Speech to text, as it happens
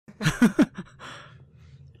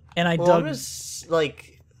And I Well, dug. I'm just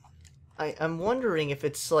like, I'm wondering if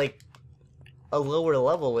it's like a lower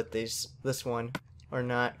level with this one or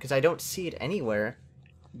not, because I don't see it anywhere.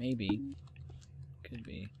 Maybe. Could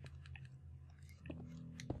be.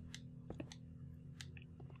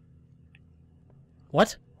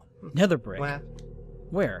 What? Nether brick. Well,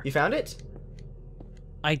 Where? you found it?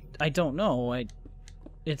 I don't know.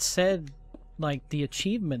 It said, like, the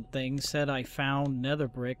achievement thing said I found nether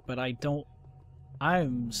brick, but I don't.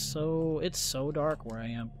 It's so dark where I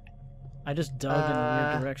am. I just dug in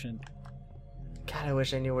a weird direction. God, I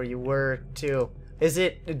wish I knew where you were too. Is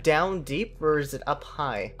it down deep or is it up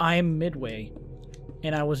high? I'm midway,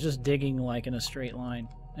 and I was just digging like in a straight line.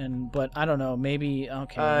 But I don't know. Maybe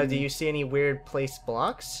okay. Do you see any weird placed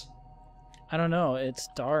blocks? I don't know. It's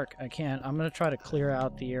dark. I can't. I'm gonna try to clear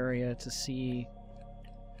out the area to see.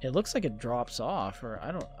 It looks like it drops off, or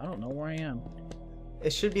I don't know where I am.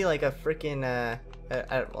 It should be like a freaking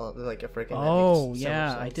like a freaking. Oh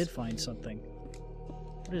yeah, I did find something.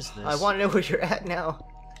 What is this? I want to know where you're at now.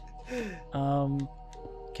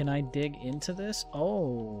 Can I dig into this?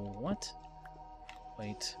 Oh, what?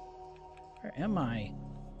 Wait, where am I?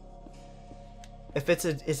 If it's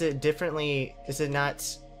is it differently? Is it not?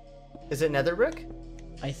 Is it nether brick?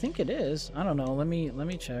 I think it is. I don't know. Let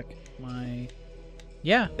me check my.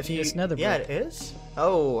 Yeah, it's nether brick. Yeah, it is.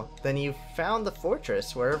 Oh, then you found the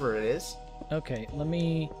fortress wherever it is. Okay, let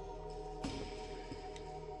me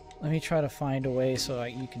try to find a way so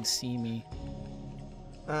that you can see me.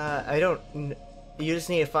 I don't. You just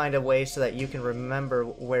need to find a way so that you can remember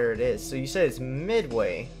where it is. So you said it's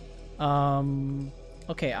midway.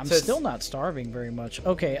 Okay, I'm still not starving very much.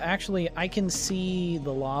 Okay, actually, I can see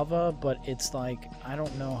the lava, but it's like, I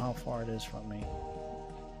don't know how far it is from me.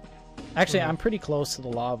 Actually, I'm pretty close to the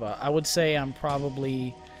lava. I would say I'm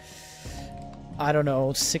probably, I don't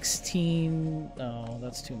know, 16... Oh,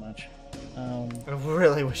 that's too much. I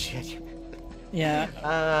really wish you had your...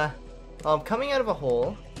 Yeah. I'm coming out of a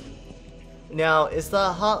hole. Now, is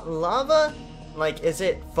the hot lava, like, is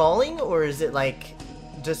it falling, or is it, like,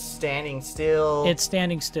 just standing still? It's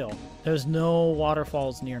standing still. There's no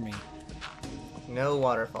waterfalls near me. No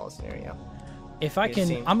waterfalls near you. If I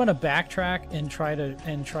can, I'm gonna backtrack and try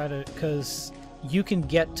to, because you can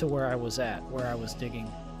get to where I was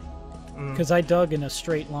digging. Because I dug in a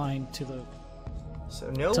straight line to the. So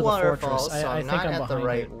no waterfalls. So I'm not at the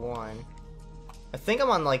right one. I think I'm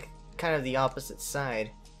on like kind of the opposite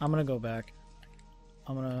side. I'm gonna go back.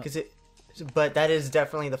 I'm gonna. But that is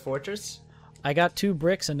definitely the fortress. I got 2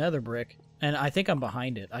 bricks, another brick, and I think I'm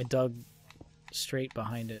behind it. I dug straight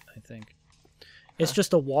behind it, I think. It's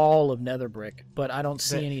just a wall of nether brick, but I don't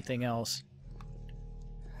see anything else.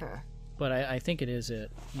 Huh. But I think it is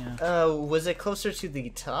it, yeah. Was it closer to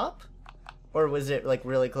the top? Or was it, like,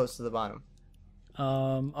 really close to the bottom?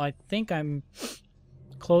 I think I'm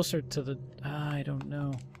closer to the... I don't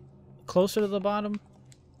know. Closer to the bottom?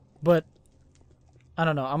 But, I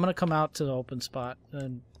don't know. I'm going to come out to the open spot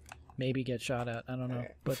and maybe get shot at. I don't know.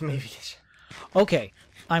 Okay. But maybe get shot. Okay.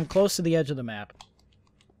 I'm close to the edge of the map.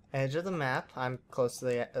 Edge of the map. I'm close to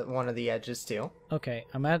the one of the edges too. Okay,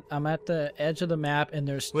 I'm at the edge of the map, and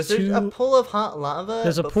there's there a pool of hot lava?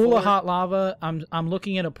 There's a pool of hot lava. I'm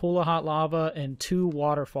looking at a pool of hot lava and 2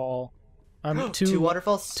 waterfall. Two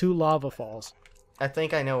waterfalls. 2 lava falls. I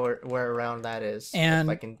think I know where around that is. And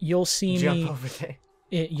if I can you'll see jump over there.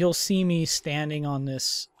 You'll see me standing on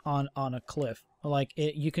this on a cliff. Like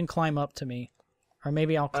you can climb up to me, or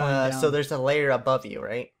maybe I'll climb down. So there's a layer above you,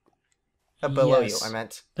 right? Below you, I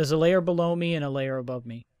meant. There's a layer below me and a layer above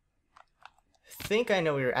me. I think I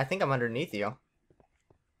know where I think I'm underneath you.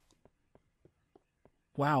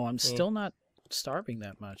 Wow, I'm still not starving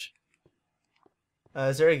that much.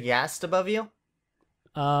 Is there a ghast above you?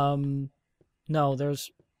 No, there's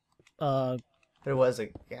there was a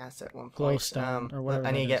ghast at one point. Glowstone or whatever.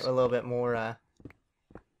 I need to get a little bit more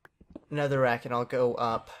netherrack and I'll go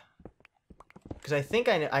up. Because I think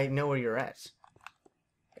I know where you're at.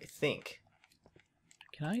 I think.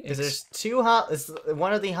 Can I? Because there's 2 hot. Is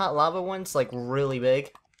one of the hot lava ones like really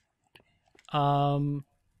big?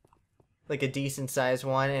 Like a decent sized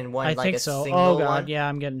one, and one I like think a so. single Oh god, one? yeah,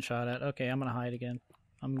 I'm getting shot at. Okay, I'm gonna hide again.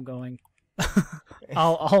 I'm going.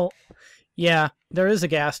 Yeah, there is a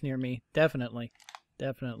gas near me. Definitely.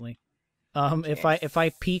 If I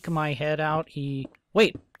peek my head out,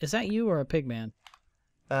 wait, is that you or a pigman?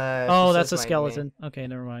 Oh, that's a skeleton. Name. Okay,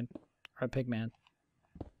 never mind. Or a pigman.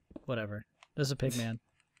 Whatever. There's a pigman.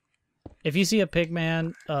 If you see a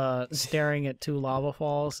pigman staring at 2 lava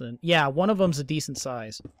falls, and yeah, one of them's a decent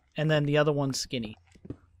size, and then the other one's skinny.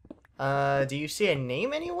 Do you see a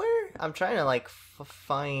name anywhere? I'm trying to like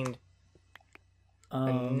find.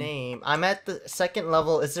 A name. I'm at the second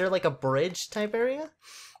level. Is there like a bridge type area?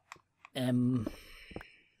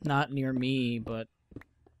 Not near me, but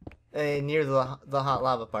near the hot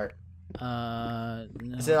lava part. No.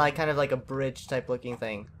 Is it like kind of like a bridge type looking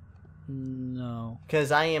thing? No.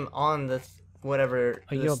 Because I am on the whatever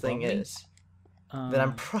this thing is. Then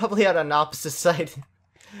I'm probably on an opposite side.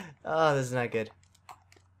 Oh, this is not good.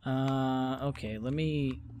 Okay, let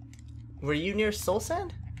me... Were you near soul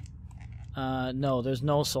sand? No, there's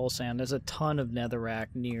no soul sand. There's a ton of netherrack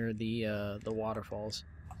near the waterfalls.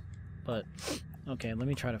 But, okay, let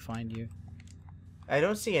me try to find you. I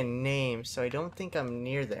don't see a name, so I don't think I'm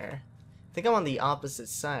near there. I think I'm on the opposite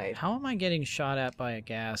side. How am I getting shot at by a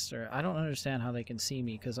gaster? I don't understand how they can see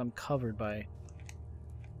me, because I'm covered by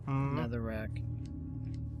netherrack.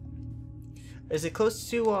 Is it close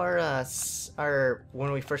to our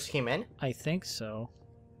when we first came in? I think so.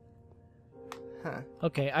 Huh.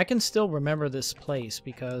 Okay, I can still remember this place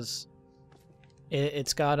because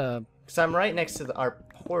it's got a... Because I'm right next to our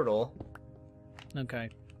portal. Okay.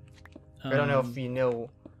 I don't know if you know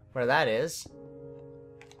where that is.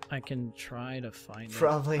 I can try to find it.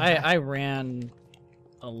 Probably. I ran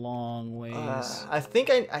a long ways. I think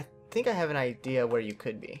I have an idea where you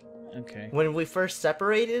could be. Okay. When we first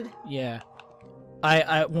separated? Yeah.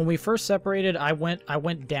 I when we first separated, I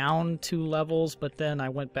went down 2 levels, but then I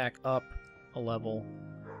went back up a level.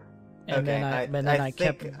 And okay, then I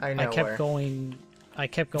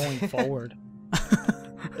kept going forward.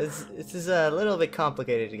 This is a little bit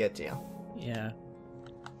complicated to get to. Yeah.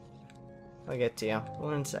 I'll get to you.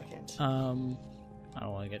 1 second. I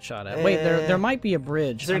don't want to get shot at. Wait, there might be a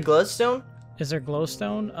bridge. Is there glowstone? Is there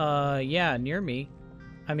glowstone? Yeah, near me.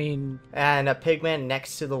 I mean... And a pigman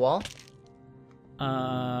next to the wall?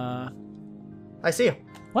 I see you.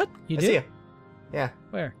 What? You do? I see you. Yeah.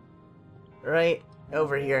 Where? Right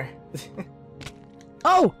over here.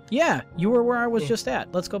 Oh, yeah! You were where I was just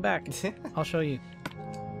at. Let's go back. I'll show you.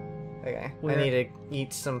 Okay. Where? I need to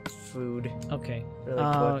eat some food. Okay.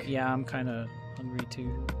 Really quick. Yeah, I'm kind of hungry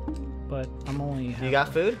too. But I'm only... You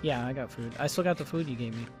got food? Yeah, I got food. I still got the food you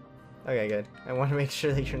gave me. Okay, good. I want to make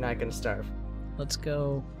sure that you're not going to starve. Let's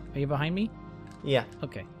go... Are you behind me? Yeah.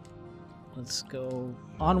 Okay. Let's go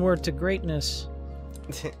onward to greatness.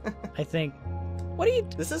 I think... What are you...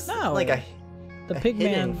 This is no. like a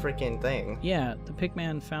pigman freaking thing. Yeah, the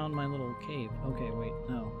pigman found my little cave. Okay, wait,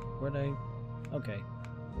 no. Where'd I... Okay.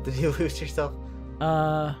 Did you lose yourself?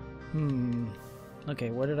 Okay,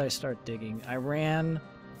 where did I start digging? I ran...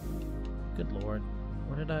 Good lord.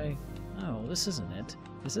 Where did I... Oh, this isn't it.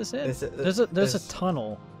 Is this it? There's a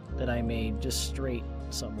tunnel that I made just straight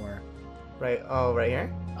somewhere. Right, oh, right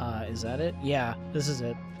here? Is that it? Yeah, this is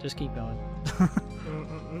it. Just keep going.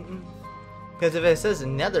 Because if it says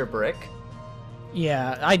nether brick...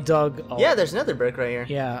 Yeah, I dug... Yeah, there's nether brick right here.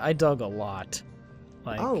 Yeah, I dug a lot.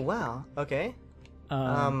 Like, oh, wow. Okay.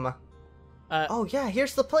 Oh, yeah,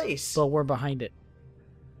 here's the place. But we're behind it.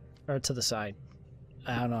 Or to the side.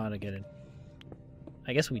 I don't know how to get in.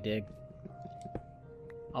 I guess we dig.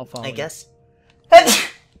 I'll follow you. Guess.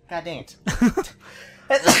 God dang it.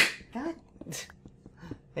 God.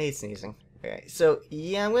 I hate sneezing. Okay, so,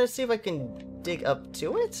 yeah, I'm gonna see if I can dig up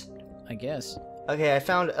to it. I guess. Okay, I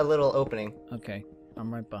found a little opening. Okay,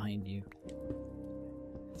 I'm right behind you.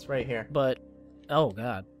 It's right here. But, oh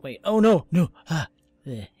god, wait, oh no, no, okay.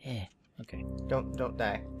 Don't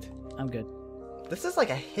die. I'm good. This is like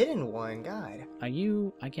a hidden one, God. Are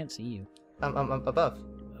you, I can't see you. I'm above.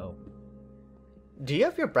 Oh. Do you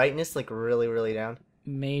have your brightness like really, really down?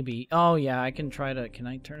 Maybe. Oh yeah, I can try to, can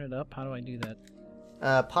I turn it up? How do I do that?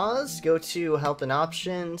 Pause, go to help and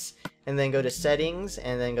options, and then go to settings,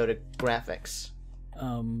 and then go to graphics.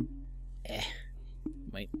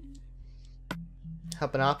 Wait.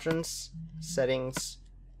 Help and options, settings,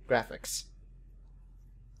 graphics.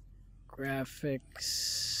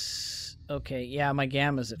 Graphics. Okay, yeah, my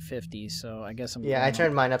gamma's at 50, so I guess I'm... Yeah, I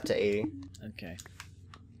turned mine up to 80. Okay.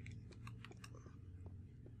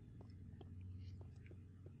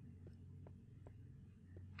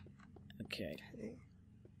 Okay.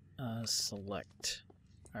 Select.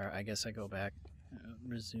 Or I guess I go back.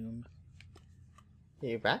 Resume. Are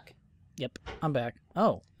you back? Yep, I'm back.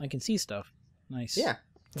 Oh, I can see stuff. Nice. Yeah.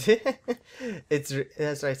 That's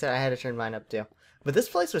what I said. I had to turn mine up too. But this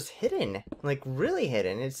place was hidden. Like, really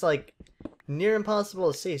hidden. It's like near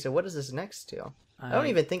impossible to see. So what is this next to? I don't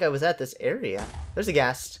even think I was at this area. There's a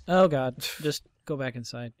ghast. Oh god. Just go back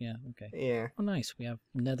inside. Yeah, okay. Yeah. Oh nice. We have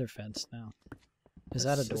nether fence now. Is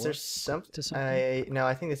that a door? Is there something? To something? No,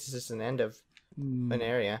 I think this is just an end of an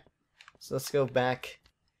area. So let's go back.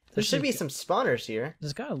 There should be some spawners here.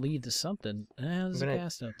 There's gotta lead to something. There's a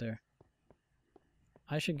ghast out there.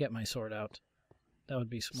 I should get my sword out. That would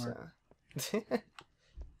be smart. So.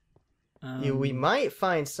 We might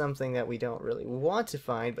find something that we don't really want to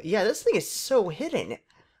find, but yeah, this thing is so hidden.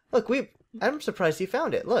 Look, I'm surprised you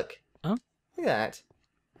found it. Look. Huh? Look at that.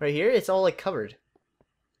 Right here, it's all like covered.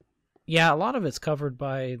 Yeah, a lot of it's covered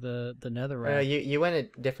by the netherrack. You went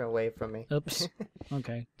a different way from me. Oops.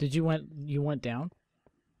 Okay. Did you went down?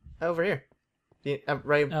 Over here. I'm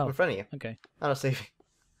right in front of you. Okay. Auto save.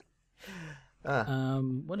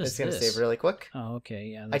 What is it's gonna this? save really quick. Oh, okay,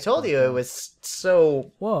 yeah. I told you it was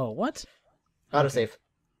so. Whoa, what? Autosave.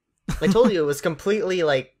 I told you it was completely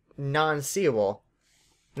like non-seeable.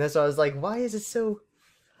 And that's why I was like, why is it so?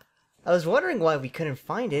 I was wondering why we couldn't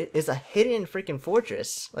find it. It's a hidden freaking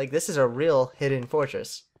fortress. Like this is a real hidden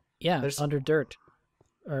fortress. Yeah, under dirt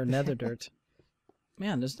or nether dirt.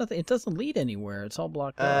 Man, there's nothing. It doesn't lead anywhere. It's all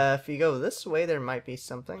blocked off. If you go this way, there might be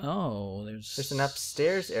something. Oh, there's an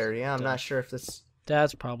upstairs area. I'm not sure if this.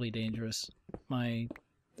 That's probably dangerous.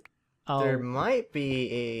 There might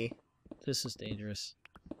be a. This is dangerous,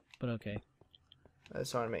 but okay. I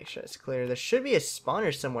just want to make sure it's clear. There should be a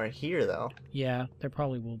spawner somewhere here, though. Yeah, there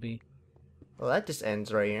probably will be. Well, that just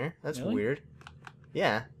ends right here. That's really? weird.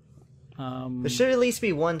 Yeah. There should at least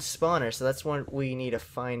be one spawner, so that's one we need to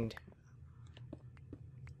find.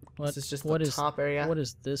 This is just the top area. What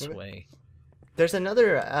is this way? There's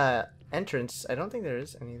another entrance. I don't think there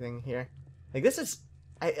is anything here. Like this is,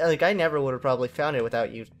 I never would have probably found it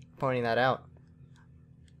without you pointing that out.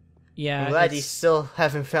 Yeah. I'm glad you still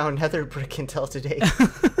haven't found nether brick until today.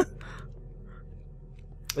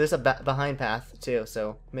 There's a behind path too,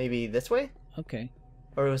 so maybe this way. Okay.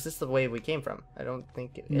 Or was this the way we came from? I don't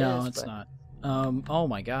think it is. No, it's not. Oh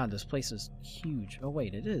my God, this place is huge. Oh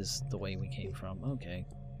wait, it is the way we came from. Okay.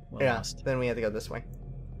 Well yeah, lost. Then we have to go this way.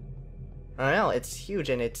 I don't know, it's huge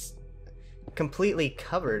and it's completely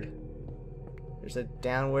covered. There's a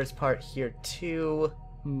downwards part here too.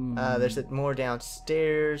 There's more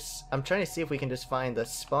downstairs. I'm trying to see if we can just find the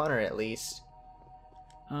spawner at least.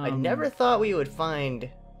 I never thought we would find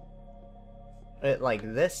it like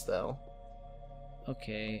this though.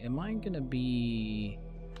 Okay, am I gonna be...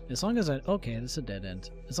 As long as I... Okay, this is a dead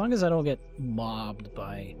end. As long as I don't get mobbed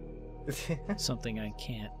by something I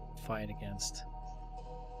can't fight against.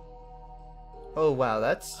 Oh wow,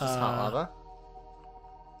 that's just hot lava.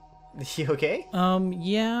 You okay?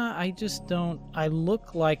 Yeah, I just don't... It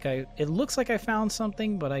looks like I found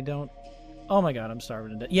something, but I don't... Oh my God, I'm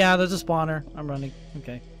starving to death. Yeah, there's a spawner. I'm running.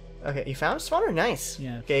 Okay. Okay, you found a spawner? Nice.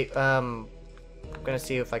 Yeah. Okay, I'm gonna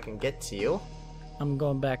see if I can get to you. I'm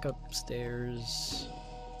going back upstairs.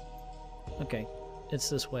 Okay, it's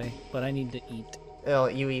this way, but I need to eat. Oh,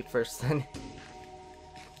 you eat first then.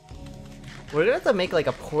 We're gonna have to make like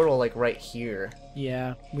a portal like right here.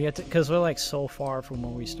 Yeah, we have to, because we're like so far from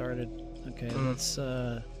where we started. Okay, let's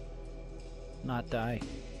not die,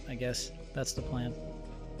 I guess. That's the plan.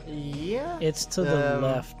 Yeah. It's to the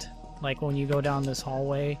left, like when you go down this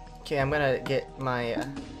hallway. Okay, I'm gonna get my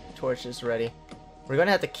torches ready. We're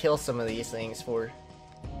gonna have to kill some of these things for...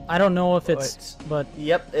 I don't know if it's... But...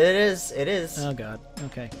 Yep, it is. It is. Oh God.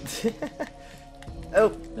 Okay.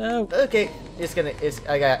 Oh. Oh. Okay.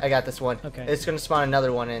 I got this one. Okay. It's gonna spawn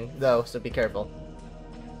another one in though, so be careful.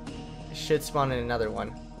 It should spawn in another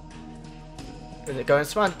one. Is it going to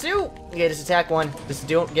spawn two? Okay, just attack one. Just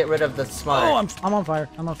don't get rid of the spawner. Oh, I'm on fire.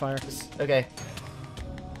 I'm on fire. Okay.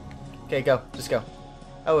 Okay, go. Just go.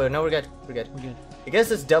 Oh no, we're good. We're good. We're good. I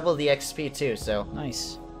guess it's double the XP too, so.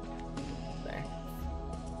 Nice. There.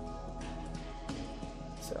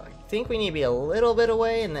 So I think we need to be a little bit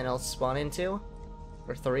away, and then it'll spawn in 2,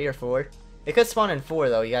 or 3, or 4. It could spawn in 4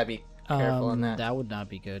 though. You gotta be careful on that. That would not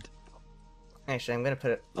be good. Actually, I'm gonna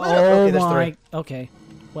put it. Oh okay, there's my. 3. Okay.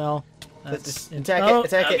 Well. Let's just attack it.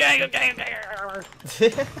 Attack it.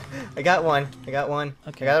 Okay. I got one. I got one.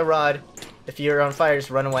 Okay. I got a rod. If you're on fire,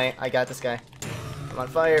 just run away. I got this guy. I'm on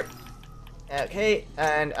fire. Okay,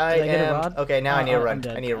 and I Did I get a am. rod? Okay, now I need to run. I'm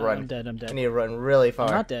dead. I need to run. I'm dead. I'm dead. I need to run really far.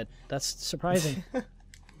 I'm not dead. That's surprising.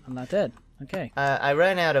 I'm not dead. Okay. I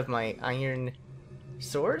ran out of my iron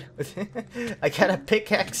sword. I got a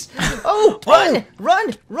pickaxe. Oh, run!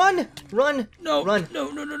 Run! Run! Run! No! Run!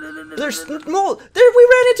 No! There's more. There, we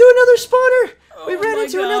ran into another spawner. We ran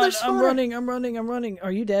into another spawner. I'm running.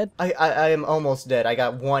 Are you dead? I am almost dead. I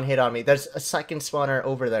got 1 hit on me. There's a second spawner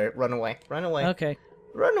over there. Run away. Run away. Okay.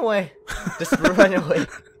 Run away. Just run away.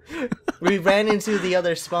 We ran into the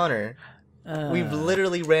other spawner. We've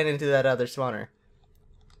literally ran into that other spawner.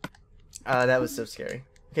 That was so scary.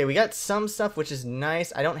 Okay, we got some stuff, which is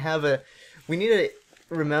nice. I don't have a... We need to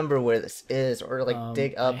remember where this is, or like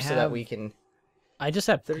dig up so that we can... I just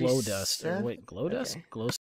have glow dust. Or, wait, glow dust? Okay. Glow